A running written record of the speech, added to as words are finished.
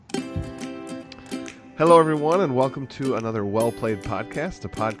Hello, everyone, and welcome to another Well Played podcast, a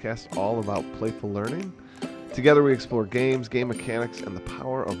podcast all about playful learning. Together we explore games, game mechanics, and the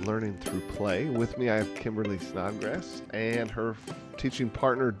power of learning through play. With me I have Kimberly Snodgrass and her teaching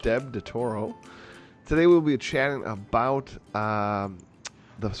partner, Deb DeToro. Today we'll be chatting about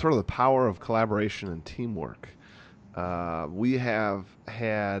the power of collaboration and teamwork. We have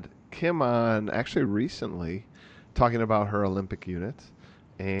had Kim on actually recently talking about her Olympic unit.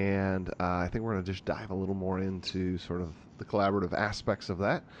 And I think we're going to just dive a little more into sort of the collaborative aspects of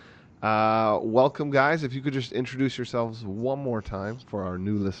that. Welcome, guys. If you could just introduce yourselves one more time for our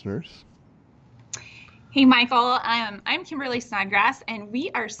new listeners. Hey, Michael. I'm Kimberly Snodgrass, and we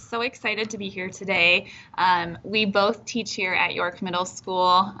are so excited to be here today. We both teach here at York Middle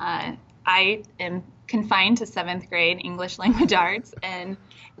School. I am confined to 7th grade English Language Arts, and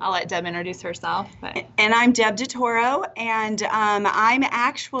I'll let Deb introduce herself. And I'm Deb DeToro, and I'm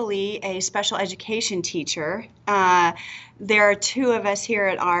actually a special education teacher. There are two of us here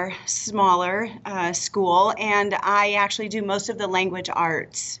at our smaller school, and I actually do most of the language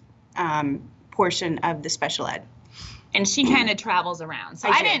arts portion of the special ed. And she kind of travels around. So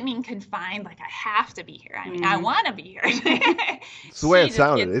I didn't mean confined, like I have to be here. I mean, I want to be here. It's the way it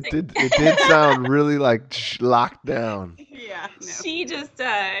sounded. It did sound really like locked down. Yeah. No. She just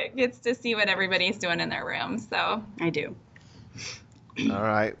gets to see what everybody's doing in their room. So I do. All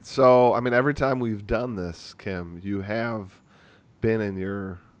right. So, I mean, every time we've done this, Kim, you have been in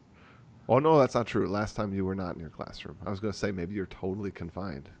your... Oh, no, that's not true. Last time you were not in your classroom. I was going to say maybe you're totally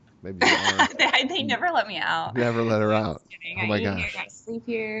confined. Maybe you are. They never let me out. Never let her out. Oh my gosh. I sleep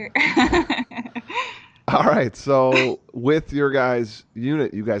here. All right. So with your guys'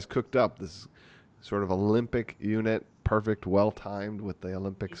 unit, you guys cooked up this sort of Olympic unit, perfect, well-timed with the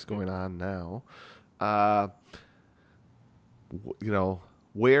Olympics going on now.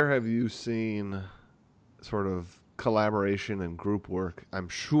 Where have you seen sort of collaboration and group work? I'm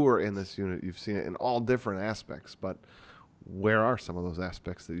sure in this unit you've seen it in all different aspects, but where are some of those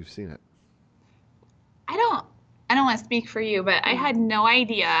aspects that you've seen it? I don't want to speak for you, but I had no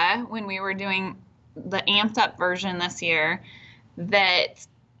idea when we were doing the amped up version this year that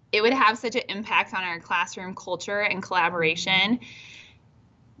it would have such an impact on our classroom culture and collaboration.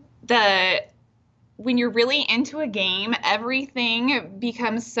 When you're really into a game, everything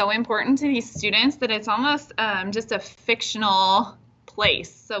becomes so important to these students that it's almost just a fictional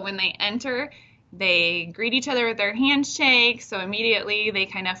place. So when they enter, they greet each other with their handshake, so immediately they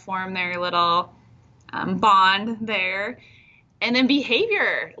kind of form their little bond there. And then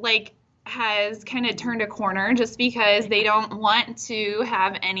behavior has kind of turned a corner just because they don't want to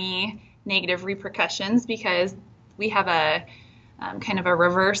have any negative repercussions, because we have a kind of a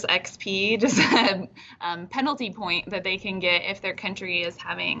reverse XP, just a penalty point that they can get if their country is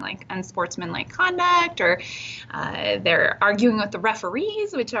having unsportsmanlike conduct, or they're arguing with the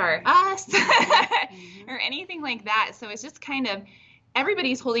referees, which are us, or anything like that. So it's just kind of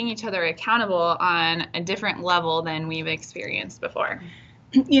everybody's holding each other accountable on a different level than we've experienced before.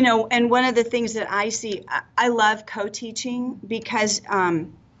 And one of the things that I see, I love co-teaching, because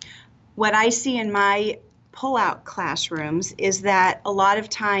what I see in my pull-out classrooms is that a lot of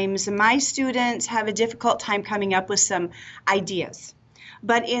times my students have a difficult time coming up with some ideas.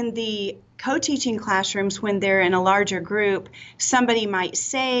 But in the co-teaching classrooms, when they're in a larger group, somebody might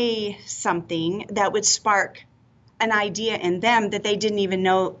say something that would spark an idea in them that they didn't even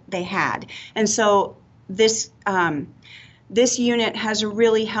know they had. And so this unit has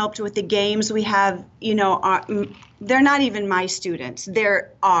really helped with the games. We have, they're not even my students,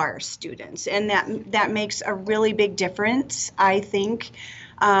 they're our students. And that makes a really big difference, I think.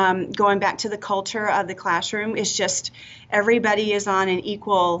 Going back to the culture of the classroom, is just everybody is on an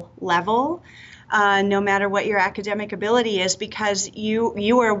equal level, no matter what your academic ability is, because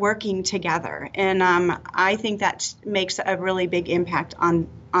you are working together. And I think that makes a really big impact on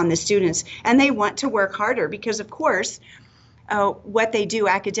the students. And they want to work harder because, of course, what they do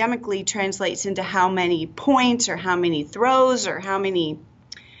academically translates into how many points or how many throws or how many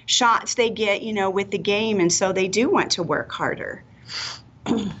shots they get, with the game. And so they do want to work harder.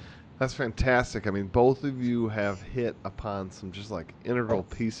 That's fantastic. I mean, both of you have hit upon some just integral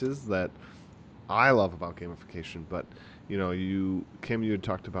pieces that I love about gamification. But, Kim, you had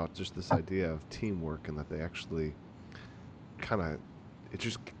talked about just this idea of teamwork, and that they actually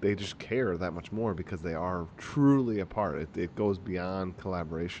they just care that much more because they are truly a part. It goes beyond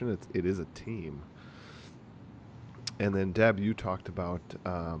collaboration. It is a team. And then Deb, you talked about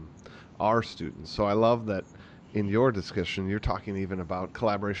our students. So I love that in your discussion, you're talking even about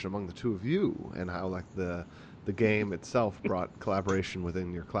collaboration among the two of you, and how the game itself brought collaboration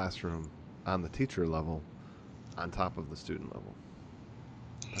within your classroom on the teacher level on top of the student level.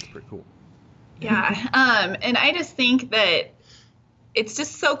 That's pretty cool. Yeah. And I just think that it's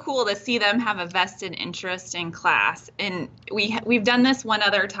just so cool to see them have a vested interest in class. And we've done this one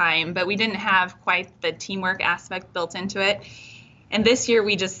other time, but we didn't have quite the teamwork aspect built into it. And this year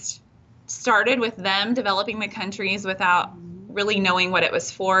we just started with them developing the countries without really knowing what it was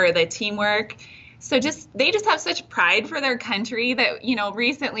for, the teamwork. So they just have such pride for their country that,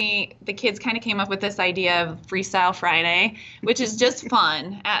 recently the kids kind of came up with this idea of Freestyle Friday, which is just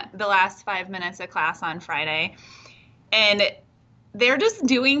fun at the last 5 minutes of class on Friday. And they're just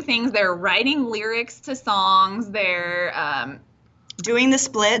doing things. They're writing lyrics to songs. They're doing the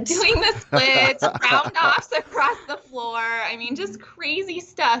splits, round offs across the floor. I mean, just crazy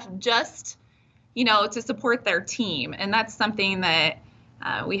stuff just, to support their team. And that's something that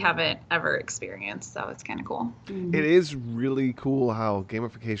we haven't ever experienced. So it's kind of cool. It is really cool how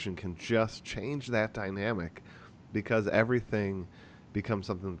gamification can just change that dynamic, because everything becomes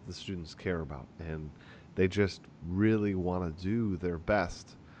something that the students care about. And they just really want to do their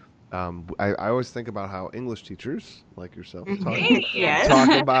best. I always think about how English teachers like yourself talk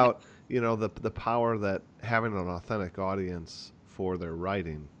about, the power that having an authentic audience for their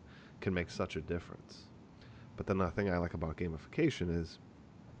writing can make such a difference. But then the thing I like about gamification is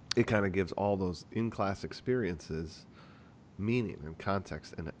it kind of gives all those in-class experiences meaning and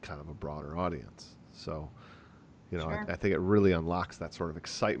context and kind of a broader audience. So, Sure. I think it really unlocks that sort of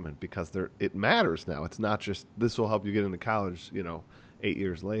excitement, because it matters now. It's not just this will help you get into college, 8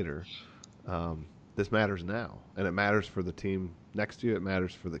 years later. This matters now, and it matters for the team next to you. It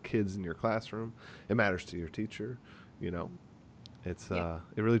matters for the kids in your classroom. It matters to your teacher. It's it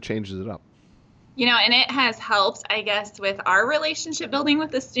really changes it up. And it has helped, I guess, with our relationship building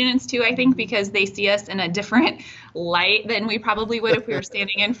with the students too, I think, because they see us in a different light than we probably would if we were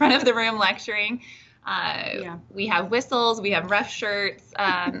standing in front of the room lecturing. We have whistles, we have rough shirts,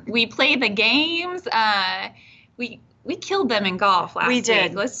 we play the games. We killed them in golf last week.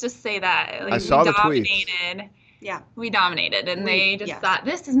 Let's just say that. I saw the tweets. Yeah. We dominated, and they just thought,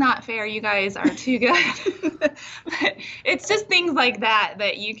 this is not fair. You guys are too good. But it's just things like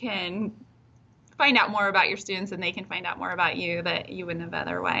that you can find out more about your students, and they can find out more about you that you wouldn't have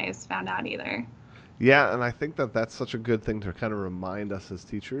otherwise found out either. Yeah, and I think that that's such a good thing to kind of remind us as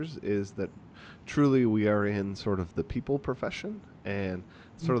teachers, is that truly we are in sort of the people profession, and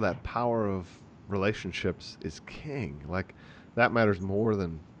sort of that power of relationships is king. Like, that matters more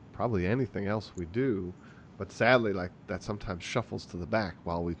than probably anything else we do. But sadly, like, that sometimes shuffles to the back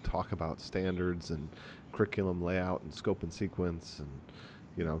while we talk about standards and curriculum layout and scope and sequence and,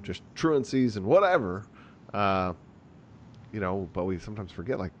 just truancies and whatever. But we sometimes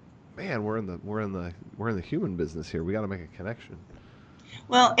forget, like, man, we're in the human business here. We got to make a connection.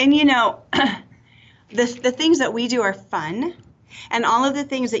 Well, and the things that we do are fun, and all of the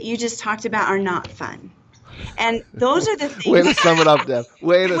things that you just talked about are not fun. And those are the things. Way to sum it up, Deb.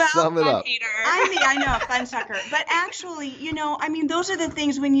 Way to sum it up. I know, fun sucker. But actually, those are the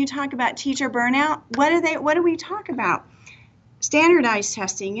things when you talk about teacher burnout. What do we talk about? Standardized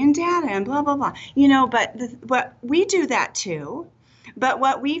testing and data and blah, blah, blah. But we do that too. But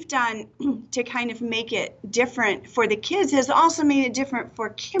what we've done to kind of make it different for the kids has also made it different for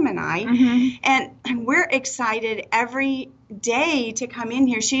Kim and I. Mm-hmm. And we're excited every day to come in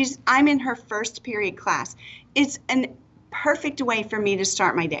here. I'm in her first period class. It's a perfect way for me to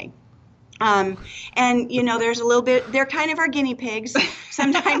start my day. There's a little bit, they're kind of our guinea pigs.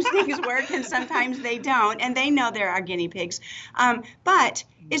 Sometimes things work and sometimes they don't. And they know they're our guinea pigs. But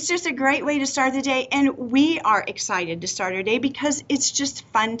it's just a great way to start the day. And we are excited to start our day because it's just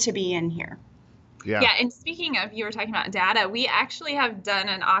fun to be in here. Yeah, and speaking of, you were talking about data, we actually have done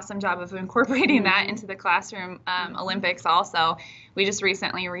an awesome job of incorporating that into the classroom Olympics also. We just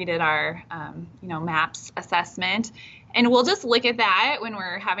recently redid our, MAPS assessment. And we'll just look at that when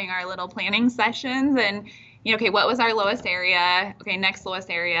we're having our little planning sessions and, okay, what was our lowest area? Okay, next lowest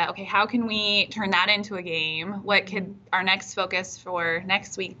area. Okay, how can we turn that into a game? What could our next focus for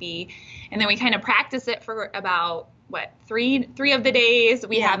next week be? And then we kind of practice it for about, three of the days.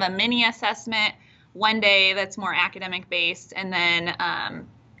 We have a mini assessment one day that's more academic based, and then,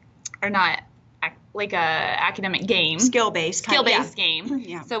 like a academic game. Skill-based game.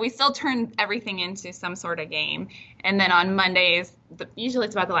 Yeah. So we still turn everything into some sort of game. And then on Mondays, usually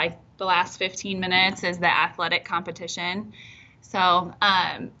it's about the last 15 minutes is the athletic competition. So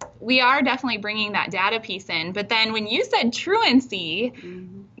we are definitely bringing that data piece in. But then when you said truancy,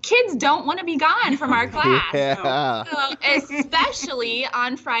 kids don't want to be gone from our class. Yeah. So, especially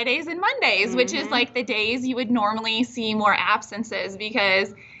on Fridays and Mondays, which is like the days you would normally see more absences,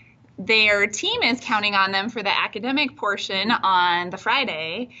 because their team is counting on them for the academic portion on the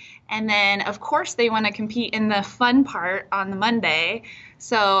Friday. And then, of course, they want to compete in the fun part on the Monday.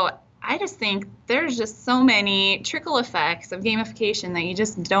 So I just think there's just so many trickle effects of gamification that you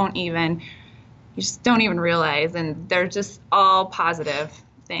just don't even realize. And they're just all positive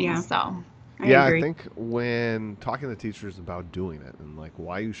things. Yeah. So I think when talking to teachers about doing it and like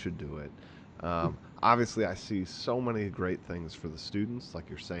why you should do it, obviously I see so many great things for the students, like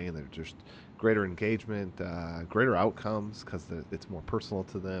you're saying. They're just greater engagement, greater outcomes because it's more personal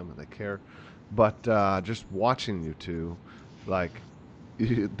to them and they care. But just watching you two, like,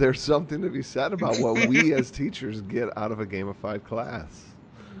 there's something to be said about what we as teachers get out of a gamified class,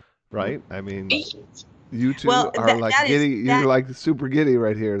 right? I mean, you two are like giddy. You're like super giddy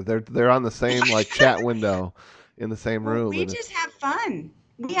right here. They're on the same like chat window in the same room. We just have fun.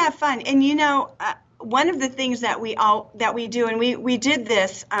 We have fun, and you know, one of the things that we do, and we did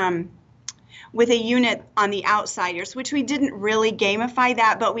this with a unit on the Outsiders, which we didn't really gamify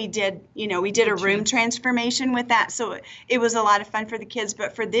that, but we did a room transformation with that, so it was a lot of fun for the kids.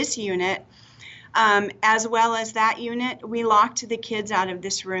 But for this unit, as well as that unit, we locked the kids out of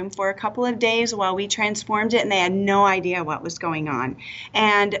this room for a couple of days while we transformed it, and they had no idea what was going on.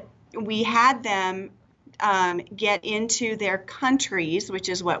 And we had them get into their countries, which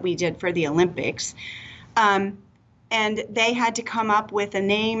is what we did for the Olympics. And they had to come up with a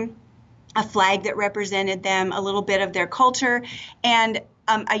name, a flag that represented them, a little bit of their culture, and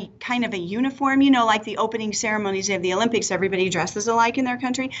a kind of a uniform, like the opening ceremonies of the Olympics, everybody dresses alike in their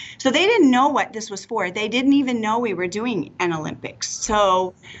country. So they didn't know what this was for. They didn't even know we were doing an Olympics.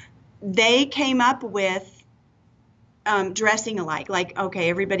 So they came up with dressing alike, like, okay,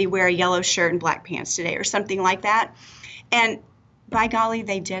 everybody wear a yellow shirt and black pants today or something like that. And by golly,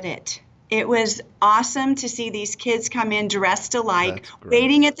 they did it. It was awesome to see these kids come in dressed alike,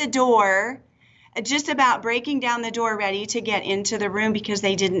 waiting at the door, just about breaking down the door, ready to get into the room because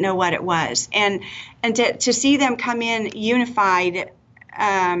they didn't know what it was. And to see them come in unified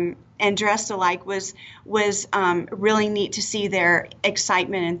and dressed alike was really neat to see their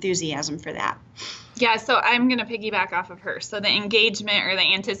excitement and enthusiasm for that. Yeah, so I'm going to piggyback off of her. So the engagement or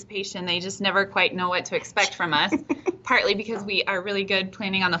the anticipation, they just never quite know what to expect from us, partly because we are really good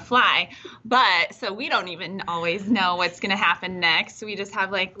planning on the fly. But so we don't even always know what's going to happen next. We just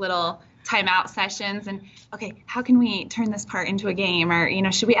have like little timeout sessions and, okay, how can we turn this part into a game?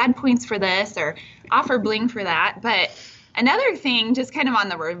 Or, should we add points for this or offer bling for that? But another thing, just kind of on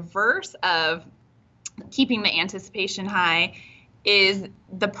the reverse of keeping the anticipation high, is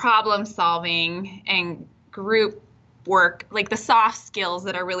the problem solving and group work, like the soft skills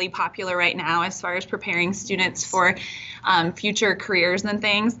that are really popular right now as far as preparing students for future careers and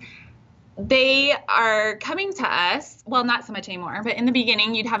things. They are coming to us, well, not so much anymore, but in the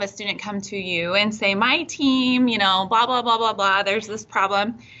beginning, you'd have a student come to you and say, my team, blah, blah, blah, blah, blah, there's this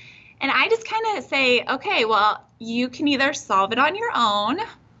problem. And I just kind of say, okay, well, you can either solve it on your own,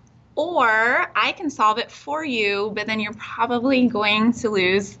 or I can solve it for you, but then you're probably going to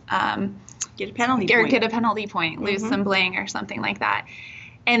lose, get a penalty point, lose some bling or something like that.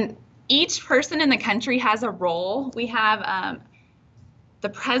 And each person in the country has a role. We have the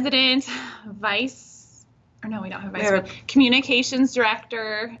president, communications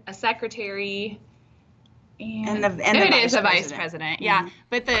director, a secretary, and the vice president. Yeah,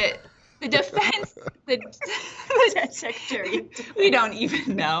 but the defense, the secretary. We don't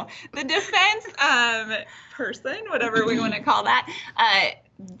even know. The defense person, whatever we want to call that,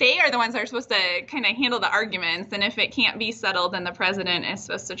 they are the ones that are supposed to kind of handle the arguments. And if it can't be settled, then the president is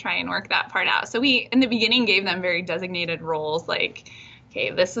supposed to try and work that part out. So we, in the beginning, gave them very designated roles, like,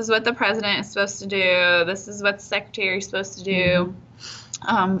 okay, this is what the president is supposed to do. This is what the secretary is supposed to do.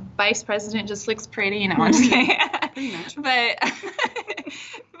 Vice president just looks pretty, I'm just kidding. Pretty much.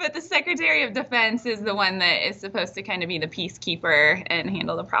 But the Secretary of Defense is the one that is supposed to kind of be the peacekeeper and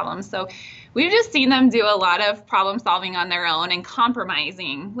handle the problems. So we've just seen them do a lot of problem solving on their own and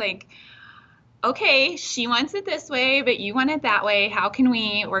compromising. Like, okay, she wants it this way, but you want it that way. How can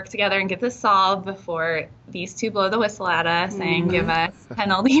we work together and get this solved before these two blow the whistle at us and give us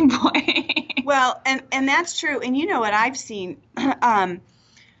penalty points? Well, and that's true. And you know what I've seen?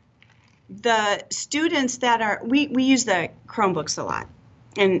 The students that are, we use the Chromebooks a lot.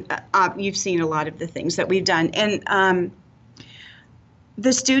 And you've seen a lot of the things that we've done. And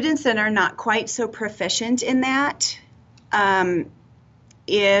the students that are not quite so proficient in that,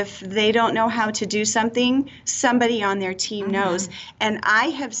 if they don't know how to do something, somebody on their team knows. And I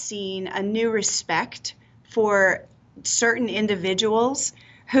have seen a new respect for certain individuals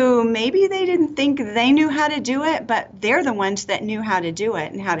who maybe they didn't think they knew how to do it, but they're the ones that knew how to do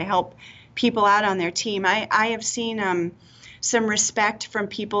it and how to help people out on their team. I have seen some respect from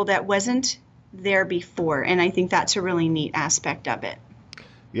people that wasn't there before, and I think that's a really neat aspect of it.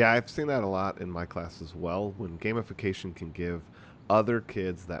 Yeah, I've seen that a lot in my class as well, when gamification can give other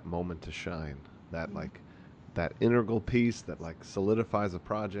kids that moment to shine, that like that integral piece that like solidifies a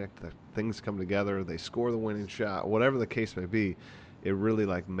project, that things come together, they score the winning shot, whatever the case may be. It really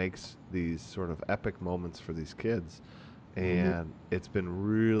like makes these sort of epic moments for these kids. And it's been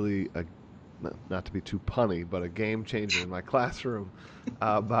really not to be too punny, but a game changer in my classroom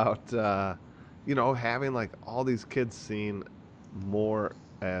about having like all these kids seen more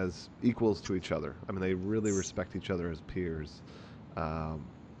as equals to each other. I mean, they really respect each other as peers,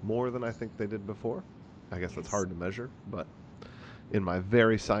 more than I think they did before. I guess that's hard to measure, but in my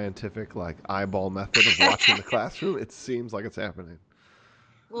very scientific, like eyeball method of watching the classroom, it seems like it's happening.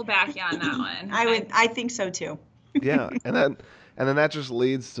 We'll back you on that one. I think so too. Yeah, and then that just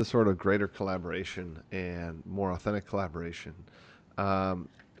leads to sort of greater collaboration and more authentic collaboration.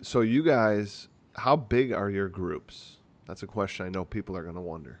 So you guys, how big are your groups? That's a question I know people are going to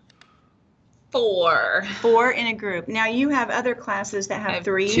wonder. 4. 4 in a group. Now you have other classes that have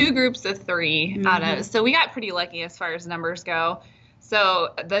 3. 2 groups of 3 out of. So we got pretty lucky as far as numbers go.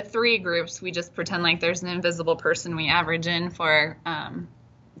 So the 3 groups, we just pretend like there's an invisible person we average in for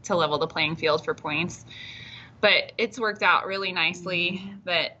to level the playing field for points. But it's worked out really nicely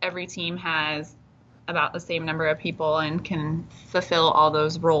that every team has about the same number of people and can fulfill all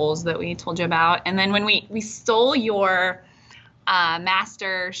those roles that we told you about. And then when we stole your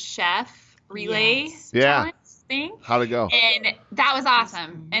Master Chef relay challenge thing. How'd it go? And that was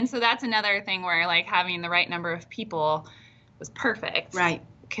awesome. And so that's another thing where like having the right number of people was perfect. Right.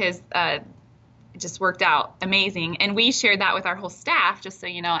 Because it just worked out amazing. And we shared that with our whole staff, just so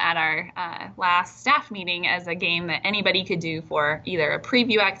you know, at our last staff meeting as a game that anybody could do for either a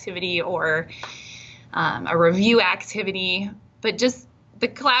preview activity or a review activity. But just the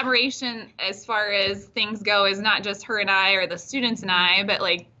collaboration as far as things go is not just her and I or the students and I, but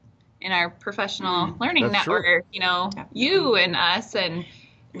like in our professional learning That's network, true. you know, you and us and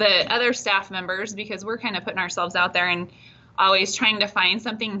the other staff members, because we're kind of putting ourselves out there and always trying to find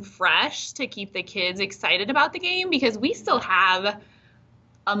something fresh to keep the kids excited about the game, because we still have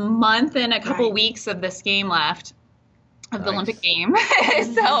a month and a couple weeks of this game left of the Olympic game.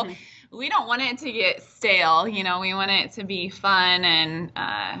 So we don't want it to get stale. You know, we want it to be fun and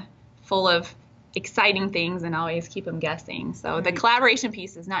full of exciting things and always keep them guessing. So the collaboration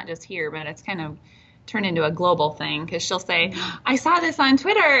piece is not just here, but it's kind of turned into a global thing, because she'll say, I saw this on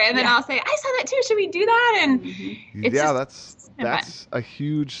Twitter, and then I'll say, I saw that too, should we do that? And it's that's a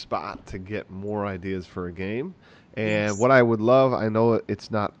huge spot to get more ideas for a game. And what I would love, I know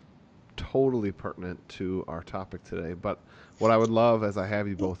it's not totally pertinent to our topic today, but what I would love, as I have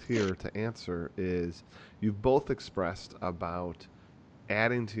you both here to answer, is you've both expressed about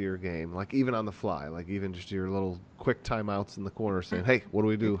adding to your game, like even on the fly, like even just your little quick timeouts in the corner saying, hey, what do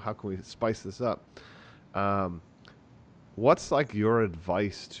we do? How can we spice this up? What's like your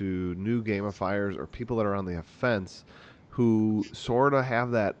advice to new gamifiers or people that are on the offense who sort of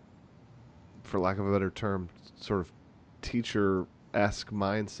have that, for lack of a better term, sort of teacher-esque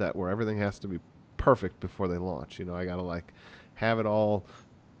mindset where everything has to be perfect before they launch? You know, I got to like have it all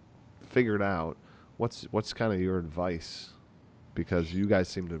figured out. What's kind of your advice? Because you guys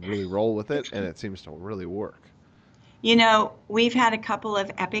seem to really roll with it, and it seems to really work. You know, we've had a couple of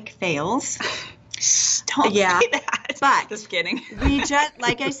epic fails. Don't say that. But just kidding. We just,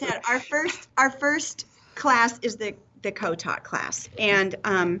 like I said, our first class is the co-taught class, and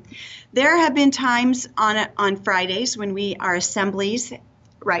there have been times on Fridays when our assemblies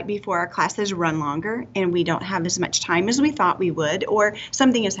right before our classes run longer, and we don't have as much time as we thought we would, or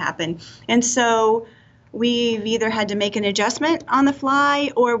something has happened, and so we've either had to make an adjustment on the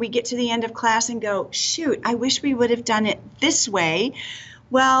fly, or we get to the end of class and go, shoot, I wish we would have done it this way.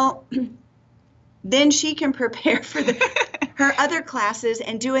 Well, then she can prepare for her other classes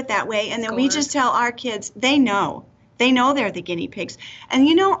and do it that way. And then we just tell our kids, they know they're the guinea pigs. And,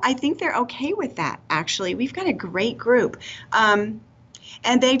 you know, I think they're okay with that, actually. We've got a great group. And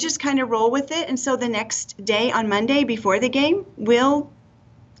they just kind of roll with it. And so the next day on Monday before the game, we'll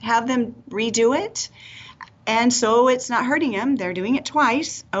have them redo it. And so it's not hurting them. They're doing it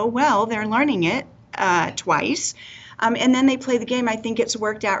twice. Oh, well, they're learning it twice. And then they play the game. I think it's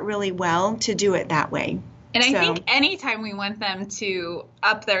worked out really well to do it that way. And I think anytime we want them to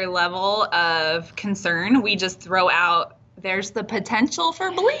up their level of concern, we just throw out, there's the potential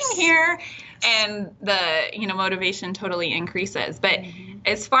for bullying here. And the, motivation totally increases. But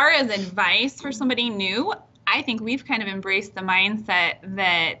As far as advice for somebody new, I think we've kind of embraced the mindset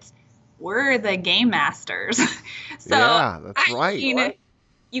that we're the game masters. So yeah, that's right.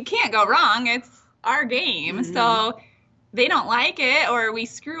 You can't go wrong. It's our game. So they don't like it or we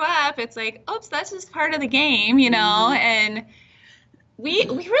screw up. It's like, oops, that's just part of the game, and we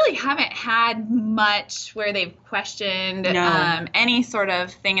really haven't had much where they've questioned any sort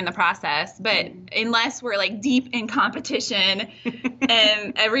of thing in the process. But unless we're like deep in competition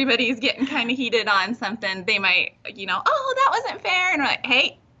and everybody's getting kind of heated on something, they might, oh, that wasn't fair. And we're like,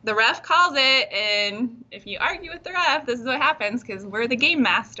 hey, the ref calls it. And if you argue with the ref, this is what happens because we're the game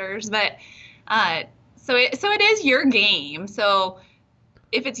masters. But so it is your game. So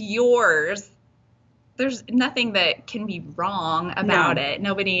if it's yours, there's nothing that can be wrong about it.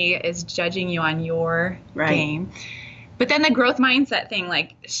 Nobody is judging you on your game. But then the growth mindset thing,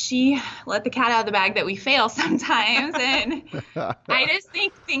 like she let the cat out of the bag that we fail sometimes. And I just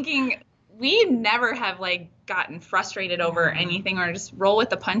thinking we never have like gotten frustrated over anything or just roll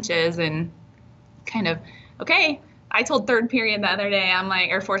with the punches and kind of, okay, I told third period the other day, I'm like,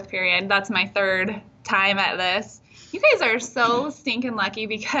 or fourth period, that's my third time at this. You guys are so stinking lucky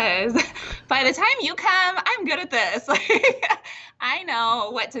because by the time you come, I'm good at this. Like, I know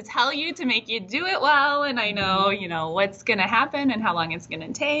what to tell you to make you do it well, and I know, what's going to happen and how long it's going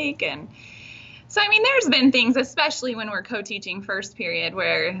to take. And so, I mean, there's been things, especially when we're co-teaching first period,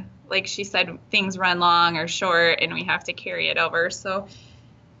 where, like she said, things run long or short, and we have to carry it over. So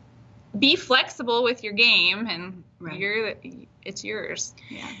be flexible with your game, and it's yours.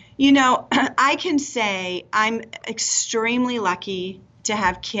 Yeah. I can say I'm extremely lucky to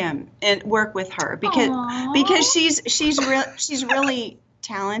have Kim and work with her because she's really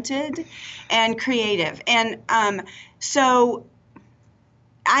talented and creative. And so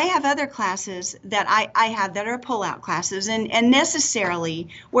I have other classes that I have that are pull-out classes, and necessarily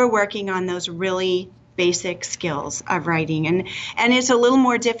we're working on those really basic skills of writing, and it's a little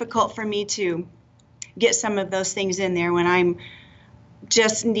more difficult for me to get some of those things in there when I'm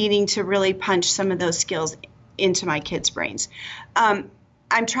just needing to really punch some of those skills into my kids' brains.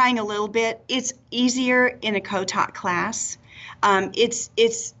 I'm trying a little bit. It's easier in a co-taught class.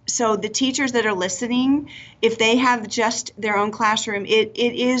 It's so the teachers that are listening, if they have just their own classroom, it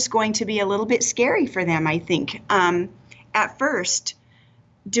is going to be a little bit scary for them, I think, at first,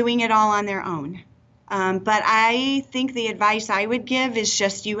 doing it all on their own. But I think the advice I would give is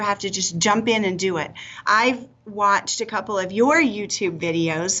just you have to just jump in and do it. I've watched a couple of your YouTube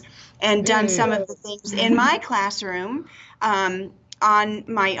videos and done some of the things in my classroom on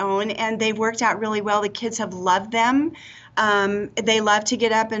my own, and they've worked out really well. The kids have loved them. They love to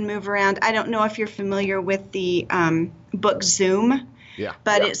get up and move around. I don't know if you're familiar with the book Zoom,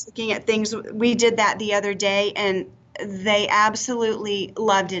 but it's looking at things. We did that the other day, and they absolutely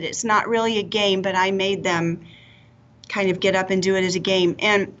loved it. It's not really a game, but I made them kind of get up and do it as a game,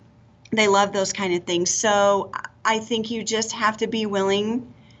 and they love those kind of things. So I think you just have to be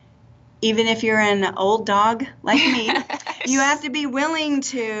willing, even if you're an old dog like me, you have to be willing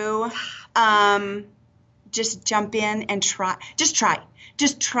to just jump in and try. Just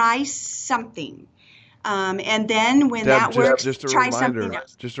try something. And then when that works, try something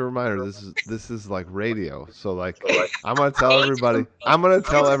else. Just a reminder. This is like radio. So like, I'm gonna tell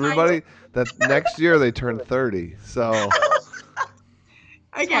everybody. That next year they turn 30. So.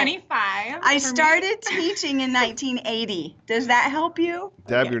 Okay. 25. I started teaching in 1980. Does that help you?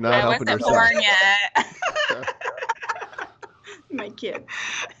 Deb, you're not helping yourself. I wasn't born yet. My kid.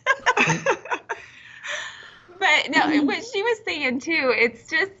 But no, what she was saying too,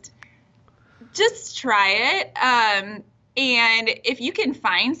 it's just try it. And if you can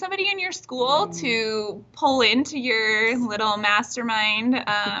find somebody in your school to pull into your little mastermind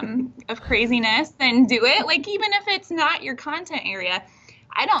of craziness, then do it. Like, even if it's not your content area,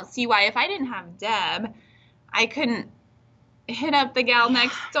 I don't see why, if I didn't have Deb, I couldn't hit up the gal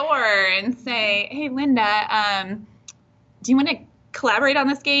next door and say, hey, Linda, do you want to collaborate on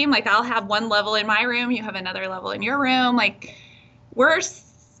this game? Like, I'll have one level in my room, you have another level in your room. Like, we're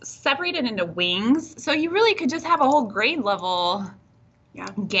separated into wings, so you really could just have a whole grade level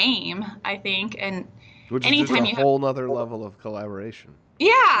game, I think. And which is just a whole nother level of collaboration.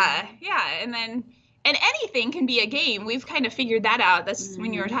 Yeah, and anything can be a game. We've kind of figured that out. That's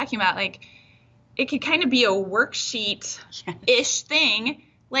when you were talking about, like, it could kind of be a worksheet-ish thing,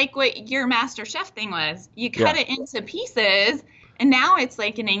 like what your Master Chef thing was. You cut it into pieces, and now it's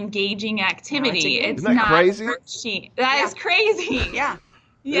like an engaging activity. It's Isn't that not crazy? A worksheet. That is crazy. Yeah.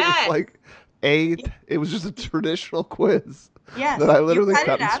 Yes. It was like it was just a traditional quiz. Yes. That I literally cut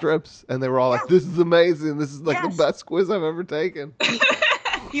cut in strips, and they were all like, this is amazing. This is like the best quiz I've ever taken.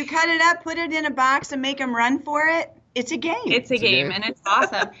 You cut it up, put it in a box, and make them run for it. It's a game. It's a game, and it's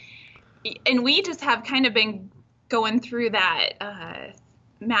awesome. And we just have kind of been going through that.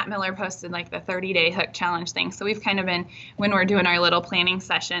 Matt Miller posted like the 30-day hook challenge thing. So we've kind of been, when we're doing our little planning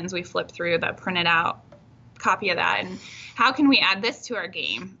sessions, we flip through the printed out copy of that. And how can we add this to our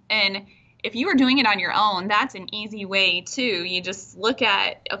game? And if you were doing it on your own, that's an easy way too. You just look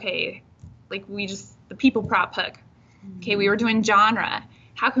at, okay, like the people prop hook. Okay, we were doing genre.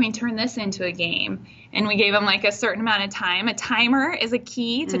 How can we turn this into a game? And we gave them like a certain amount of time. A timer is a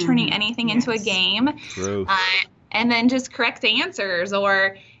key to turning anything into a game. True. And then just correct answers,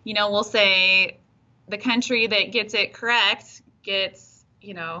 or, we'll say the country that gets it correct gets,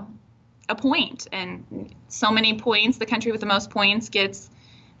 a point, and so many points, the country with the most points gets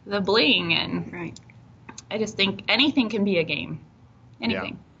the bling. And Right. I just think anything can be a game.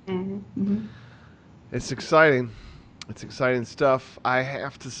 Anything. Yeah. Mm-hmm. It's exciting. It's exciting stuff. I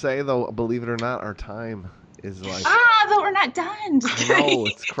have to say, though, believe it or not, our time is like... but we're not done. No,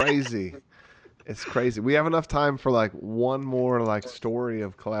 it's crazy. It's crazy. We have enough time for like one more like story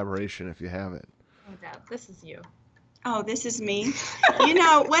of collaboration if you have it. No doubt. This is you. Oh, this is me.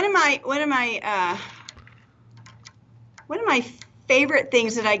 One of my favorite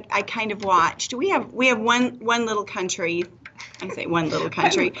things that I kind of watched. We have one little country. I say one little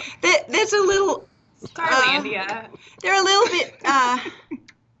country. That's a little. Sorry, India. They're a little bit.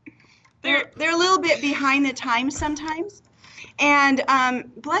 They're a little bit behind the times sometimes. And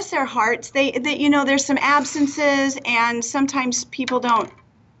bless their hearts, they there's some absences, and sometimes people don't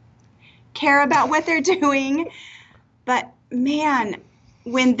care about what they're doing. But man,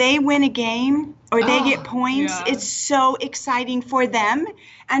 when they win a game or they get points, it's so exciting for them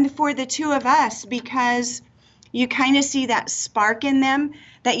and for the two of us, because you kind of see that spark in them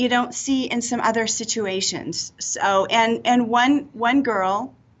that you don't see in some other situations. So, and one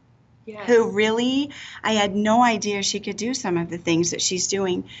girl. Yes. Who really, I had no idea she could do some of the things that she's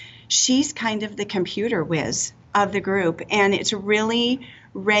doing. She's kind of the computer whiz of the group, and it's really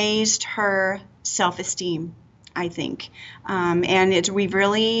raised her self-esteem, I think. And we've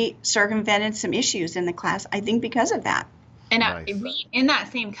really circumvented some issues in the class, I think, because of that. And in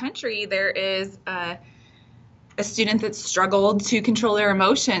that same country, there is a student that struggled to control their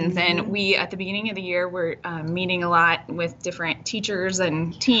emotions. And we, at the beginning of the year, were meeting a lot with different teachers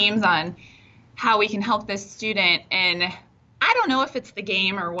and teams on how we can help this student. And I don't know if it's the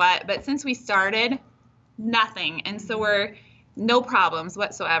game or what, but since we started, nothing. And so we're no problems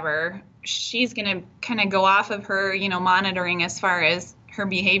whatsoever. She's going to kind of go off of her, monitoring as far as her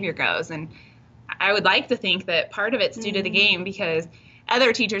behavior goes. And I would like to think that part of it's due to the game, because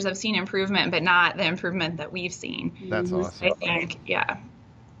other teachers have seen improvement, but not the improvement that we've seen. That's awesome. I think, yeah.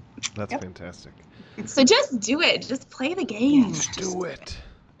 That's fantastic. So just do it. Just play the game. Just do it.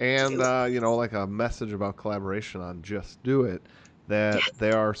 And, like a message about collaboration on Just Do It, that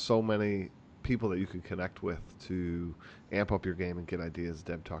there are so many people that you can connect with to amp up your game and get ideas.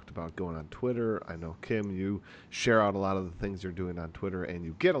 Deb talked about going on Twitter. I know, Kim, you share out a lot of the things you're doing on Twitter, and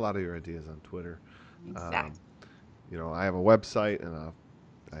you get a lot of your ideas on Twitter. Exactly. I have a website, and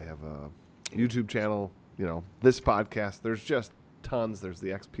I have a YouTube channel. This podcast, there's just tons. There's the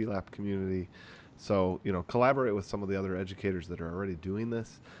XP Lab community. So, collaborate with some of the other educators that are already doing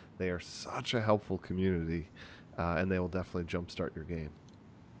this. They are such a helpful community, and they will definitely jumpstart your game.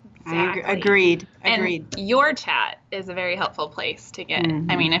 Exactly. Agreed. And your chat is a very helpful place to get.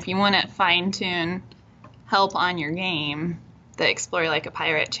 I mean, if you want to fine-tune help on your game, the Explore Like a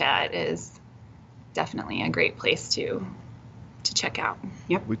Pirate chat is definitely a great place to check out.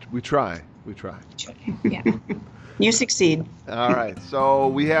 Yep. We try. Yeah. You succeed. All right. So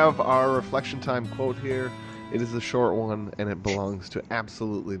we have our reflection time quote here. It is a short one, and it belongs to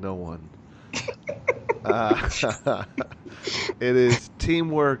absolutely no one. It is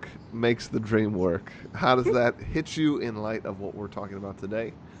teamwork makes the dream work. How does that hit you in light of what we're talking about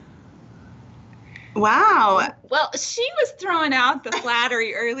today? Wow. Well, she was throwing out the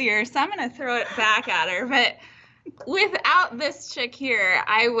flattery earlier, so I'm going to throw it back at her. But without this chick here,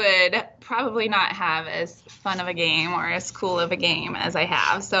 I would probably not have as fun of a game or as cool of a game as I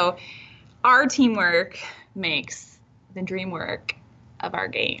have. So our teamwork makes the dream work of our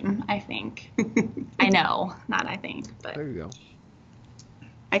game, I think. I know, not I think, but there you go.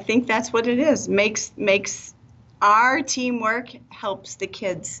 I think that's what it is. Makes our teamwork helps the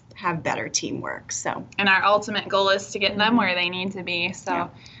kids have better teamwork. So, and our ultimate goal is to get them where they need to be. So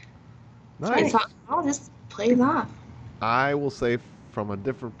nice. It all just plays off. I will say from a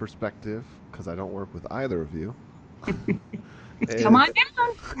different perspective, because I don't work with either of you. Come on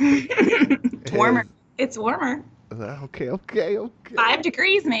down. It's warmer. It's warmer. Okay. 5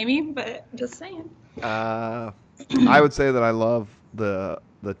 degrees maybe, but just saying. I would say that I love the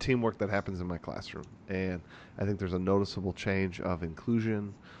teamwork that happens in my classroom, and I think there's a noticeable change of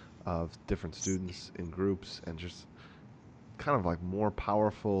inclusion of different students in groups, and just kind of like more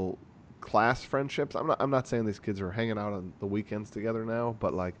powerful class friendships. I'm not saying these kids are hanging out on the weekends together now,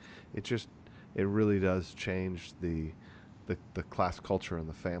 but like it really does change the class culture and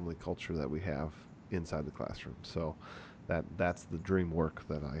the family culture that we have inside the classroom. So that's the dream work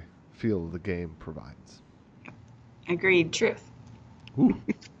that I feel the game provides. Agreed. Truth. Ooh.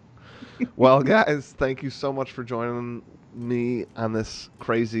 Well, guys, thank you so much for joining me on this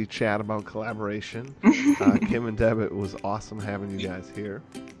crazy chat about collaboration. Kim and Deb, it was awesome having you guys here.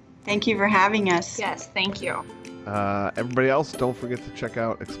 Thank you for having us. Yes, thank you. Everybody else, don't forget to check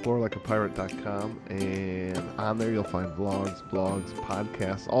out explorelikeapirate.com, and on there you'll find vlogs, blogs,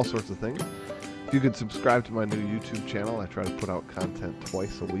 podcasts, all sorts of things. If you could subscribe to my new YouTube channel, I try to put out content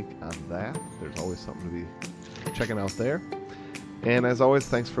twice a week on that. There's always something to be checking out there. And as always,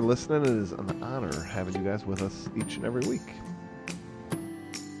 thanks for listening. It is an honor having you guys with us each and every week.